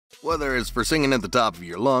Whether it's for singing at the top of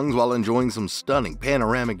your lungs while enjoying some stunning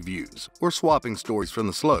panoramic views, or swapping stories from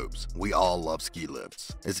the slopes, we all love ski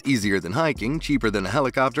lifts. It's easier than hiking, cheaper than a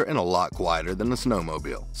helicopter, and a lot quieter than a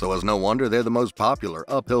snowmobile. So it's no wonder they're the most popular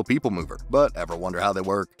uphill people mover. But ever wonder how they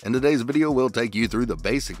work? In today's video, we'll take you through the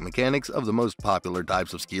basic mechanics of the most popular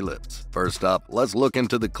types of ski lifts. First up, let's look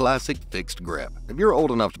into the classic fixed grip. If you're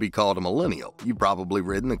old enough to be called a millennial, you've probably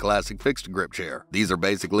ridden the classic fixed grip chair. These are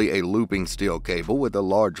basically a looping steel cable with a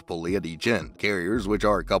large pulley at each end. Carriers, which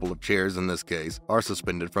are a couple of chairs in this case, are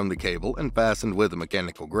suspended from the cable and fastened with a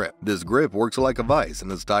mechanical grip. This grip works like a vise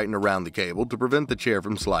and is tightened around the cable to prevent the chair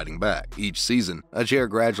from sliding back. Each season, a chair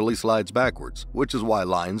gradually slides backwards, which is why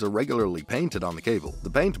lines are regularly painted on the cable. The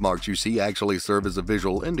paint marks you see actually serve as a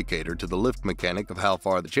visual indicator to the lift mechanic of how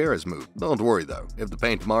far the chair has moved. Don't worry though, if the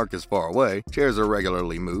paint mark is far away, chairs are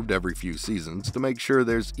regularly moved every few seasons to make sure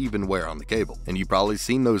there's even wear on the cable. And you've probably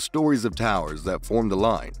seen those stories of towers that form the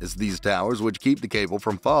line. It's these towers which keep the cable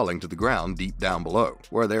from falling to the ground deep down below.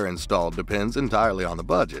 Where they're installed depends entirely on the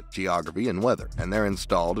budget, geography, and weather, and they're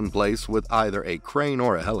installed in place with either a crane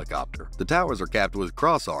or a helicopter. The towers are capped with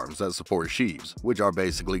cross arms that support sheaves, which are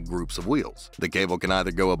basically groups of wheels. The cable can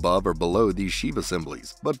either go above or below these sheave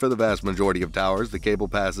assemblies, but for the vast majority of towers, the cable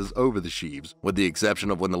passes over the sheaves, with the exception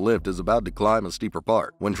of when the lift is about to climb a steeper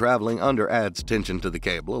part. When traveling under adds tension to the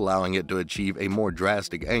cable, allowing it to achieve a more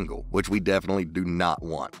drastic angle, which we definitely do not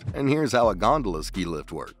want. And here's how a gondola ski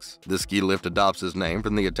lift works. This ski lift adopts its name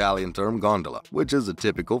from the Italian term gondola, which is a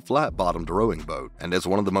typical flat-bottomed rowing boat, and it's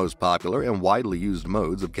one of the most popular and widely used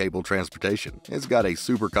modes of cable transportation. It's got a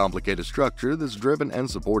super complicated structure that's driven and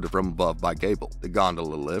supported from above by cable. The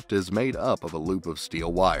gondola lift is made up of a loop of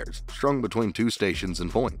steel wires, strung between two stations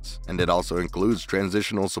and points, and it also includes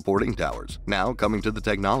transitional supporting towers. Now, coming to the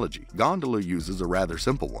technology, gondola uses a rather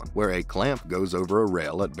simple one, where a clamp goes over a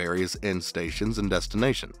rail at various end stations and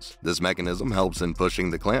destinations. This mechanism helps in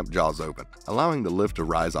pushing the clamp jaws open, allowing the lift to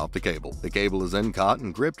rise off the cable. The cable is then caught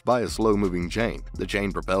and gripped by a slow-moving chain. The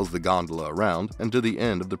chain propels the gondola around and to the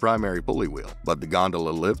end of the primary pulley wheel. But the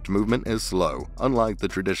gondola lift movement is slow, unlike the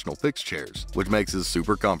traditional fixed chairs, which makes it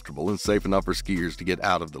super comfortable and safe enough for skiers to get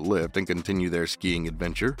out of the lift and continue their skiing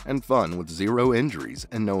adventure and fun with zero injuries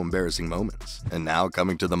and no embarrassing moments. And now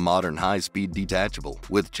coming to the modern high-speed detachable.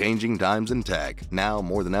 With changing times in tech, now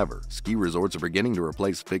more than ever, ski resorts are beginning to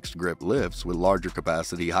replace fixed grip lifts with larger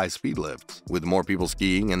capacity high-speed lifts. With more people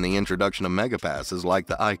skiing and the introduction of mega passes like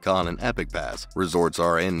the Icon and Epic Pass, resorts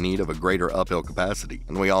are in need of a greater uphill capacity,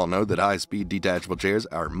 and we all know that high-speed detachable chairs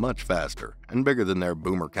are much faster and bigger than their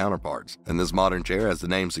boomer counterparts. And this modern chair, as the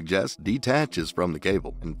name suggests, detaches from the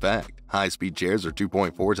cable. In fact, high-speed chairs are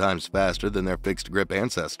 2.4 times faster than their fixed grip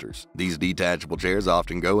ancestors. These detachable chairs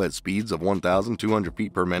often go at speeds of 1,200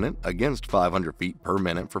 feet per minute against 500 feet per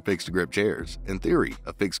minute for fixed grip chairs. In theory,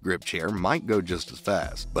 a fixed grip chair might go just as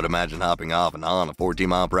fast, but imagine hopping off and on a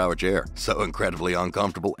 14-mile-per-hour chair. So incredibly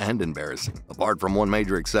uncomfortable and embarrassing. Apart from one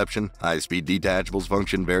major exception, high-speed detachables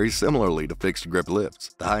function very similarly to fixed grip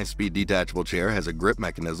lifts. The high-speed detachable chair has a grip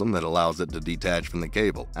mechanism that allows it to detach from the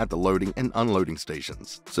cable at the loading and unloading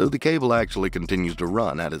stations. So the cable actually continues to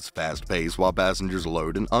run at its fast pace while passengers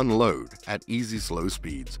load and unload at easy slow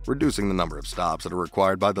speeds, reducing the number of stops that are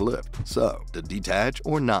required by the lift. So, to detach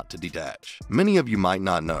or not to detach? Many of you might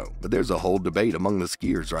not know, but there's a whole debate among the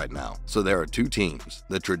skiers right now. So there are two teams: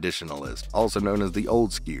 the traditionalists, also known as the old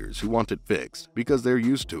skiers, who want it fixed because they're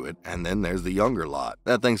used to it, and then there's the younger lot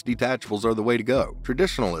that thinks detachables are the way to go.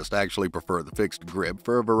 Traditionalists actually prefer the fixed grip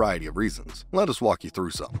for a variety of reasons. Let us walk you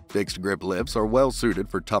through some. Fixed grip lifts are well suited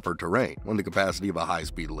for tougher terrain when the capacity of a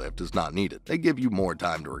high-speed lift is not needed. They give you more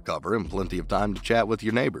time to recover and plenty of time to chat with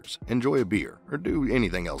your neighbors, enjoy a beer, or do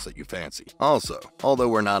anything else that you fancy. Also, although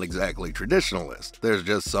we're not exactly traditionalists, there's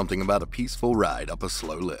just something about a peaceful ride up a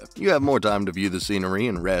slow lift. You have more time to view the scenery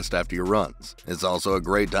and rest after your runs. It's also a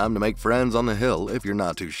great time to make friends on the hill if you're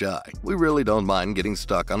not too shy. We really don't mind getting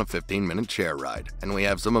stuck on a 15-minute chair ride, and we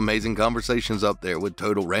have some amazing conversations up there with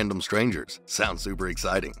total random strangers. Sounds super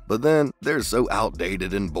exciting. But then, they're so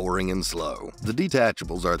outdated and boring and slow. The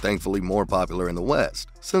detachables are thankfully more popular in the West,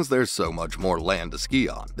 since there's so much more land to ski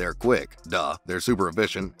on. They're quick, they're super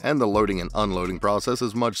efficient, and the loading and unloading process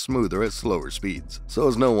is much smoother at slower speeds. So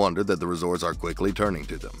it's no wonder that the resorts are quickly turning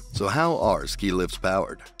to them. So how are ski lifts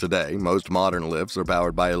powered? Today, most modern lifts are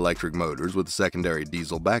powered by electric motors with secondary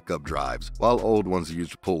diesel backup drives, while old ones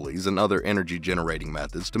used pulleys and other energy-generating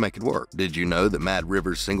methods to make it work. Did you know that Mad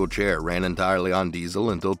River's single chair ran entirely on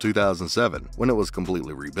diesel until 2007, when it was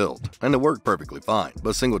completely rebuilt? And it worked perfectly fine,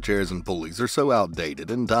 but single chairs and pulleys are so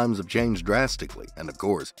outdated and times have changed drastically, and of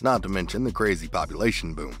course, not to mention the crazy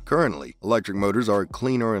population boom. Currently, electric motors are a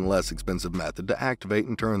cleaner and less expensive method method to activate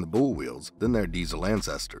and turn the bull wheels than their diesel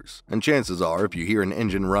ancestors. And chances are, if you hear an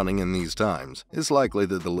engine running in these times, it's likely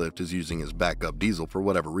that the lift is using his backup diesel for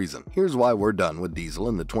whatever reason. Here's why we're done with diesel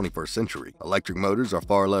in the 21st century. Electric motors are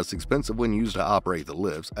far less expensive when used to operate the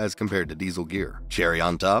lifts as compared to diesel gear. Cherry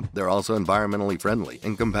on top, they're also environmentally friendly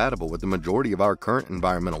and compatible with the majority of our current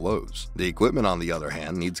environmental woes. The equipment, on the other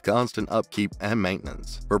hand, needs constant upkeep and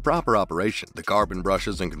maintenance. For proper operation, the carbon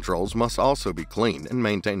brushes and controls must also be cleaned and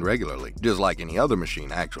maintained regularly, just like any other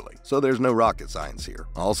machine actually, so there's no rocket science here.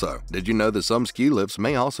 Also, did you know that some ski lifts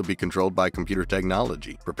may also be controlled by computer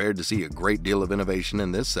technology? Prepared to see a great deal of innovation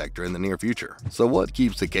in this sector in the near future. So what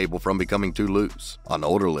keeps the cable from becoming too loose? On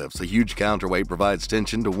older lifts, a huge counterweight provides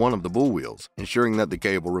tension to one of the bull wheels, ensuring that the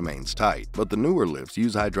cable remains tight, but the newer lifts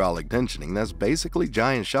use hydraulic tensioning that's basically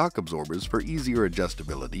giant shock absorbers for easier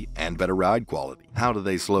adjustability and better ride quality. How do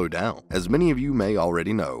they slow down? As many of you may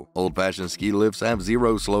already know, old-fashioned ski lifts have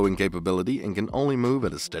zero slowing capability and can only move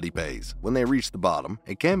at a steady pace. When they reach the bottom,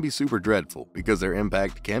 it can be super dreadful because their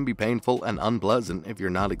impact can be painful and unpleasant if you're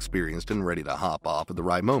not experienced and ready to hop off at the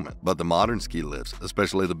right moment. But the modern ski lifts,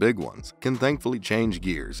 especially the big ones, can thankfully change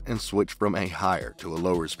gears and switch from a higher to a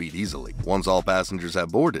lower speed easily. Once all passengers have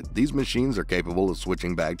boarded, these machines are capable of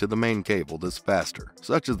switching back to the main cable that's faster,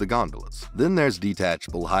 such as the gondolas. Then there's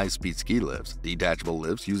detachable high-speed ski lifts. Detachable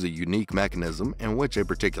lifts use a unique mechanism in which a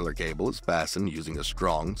particular cable is fastened using a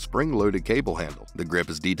strong, spring-loaded cable handle. The grip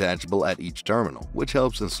is detachable at each terminal, which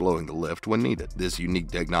helps in slowing the lift when needed. This unique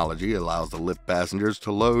technology allows the lift passengers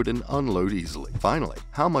to load and unload easily. Finally,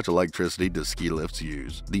 how much electricity do ski lifts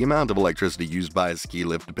use? The amount of electricity used by a ski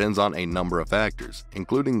lift depends on a number of factors,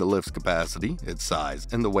 including the lift's capacity, its size,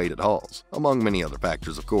 and the weight it hauls, among many other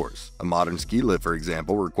factors of course. A modern ski lift, for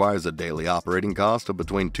example, requires a daily operating cost of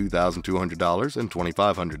between $2,200 and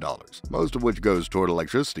 $2,500, most of which goes toward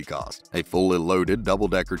electricity cost. A fully loaded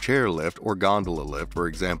double-decker chair lift or gondola lift, for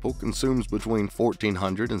example, consumes between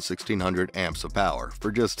 1,400 and 1,600 amps of power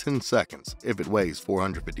for just 10 seconds if it weighs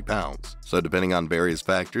 450 pounds. So depending on various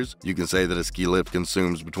factors, you can say that a ski lift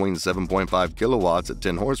consumes between 7.5 kilowatts at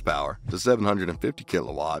 10 horsepower to 750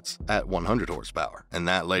 kilowatts at 100 horsepower. And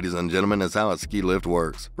that, ladies and gentlemen, is how a ski lift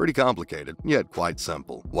works. Pretty complicated, yet quite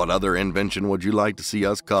simple. What other invention would you like to see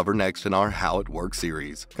us cover next in our How It Works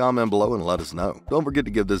series? Comment below and let us know. Don't forget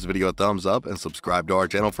to give this video a thumbs up and subscribe to our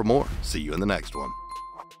channel for more. See you in the next one.